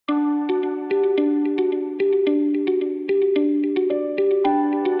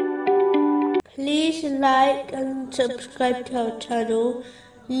like and subscribe to our channel.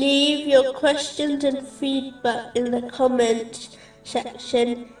 Leave your questions and feedback in the comments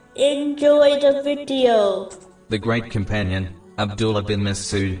section. Enjoy the video. The great companion, Abdullah bin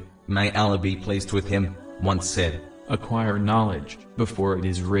Mas'ud, may Allah be pleased with him, once said, "Acquire knowledge before it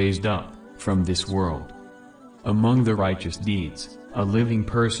is raised up from this world." Among the righteous deeds a living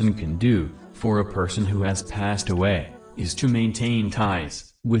person can do for a person who has passed away is to maintain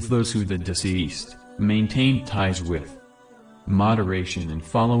ties with those who the deceased maintained ties with. Moderation in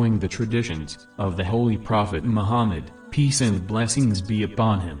following the traditions of the Holy Prophet Muhammad, peace and blessings be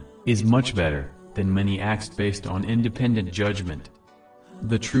upon him, is much better than many acts based on independent judgment.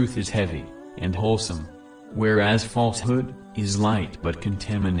 The truth is heavy and wholesome, whereas falsehood is light but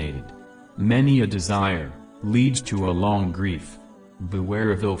contaminated. Many a desire leads to a long grief.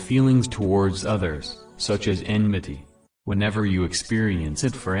 Beware of ill feelings towards others, such as enmity. Whenever you experience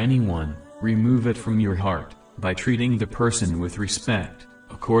it for anyone, remove it from your heart by treating the person with respect,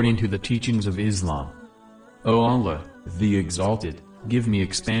 according to the teachings of Islam. O Allah, the Exalted, give me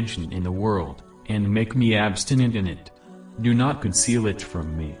expansion in the world, and make me abstinent in it. Do not conceal it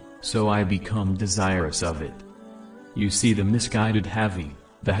from me, so I become desirous of it. You see the misguided having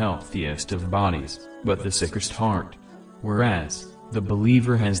the healthiest of bodies, but the sickest heart, whereas the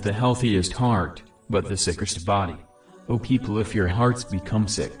believer has the healthiest heart, but the sickest body. O people, if your hearts become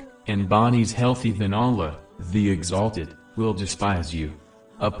sick, and bodies healthy, then Allah, the Exalted, will despise you.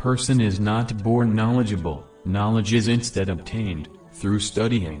 A person is not born knowledgeable, knowledge is instead obtained through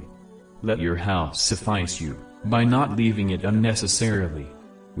studying. Let your house suffice you, by not leaving it unnecessarily.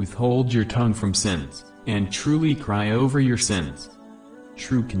 Withhold your tongue from sins, and truly cry over your sins.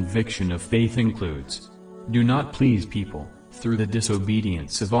 True conviction of faith includes: do not please people through the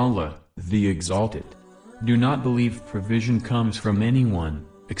disobedience of Allah, the Exalted. Do not believe provision comes from anyone,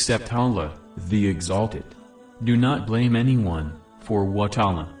 except Allah, the Exalted. Do not blame anyone for what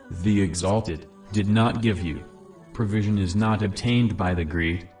Allah, the Exalted, did not give you. Provision is not obtained by the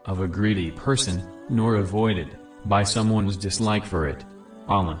greed of a greedy person, nor avoided by someone's dislike for it.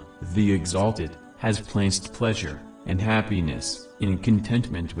 Allah, the Exalted, has placed pleasure and happiness in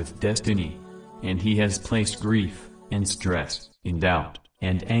contentment with destiny, and He has placed grief and stress in doubt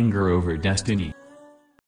and anger over destiny.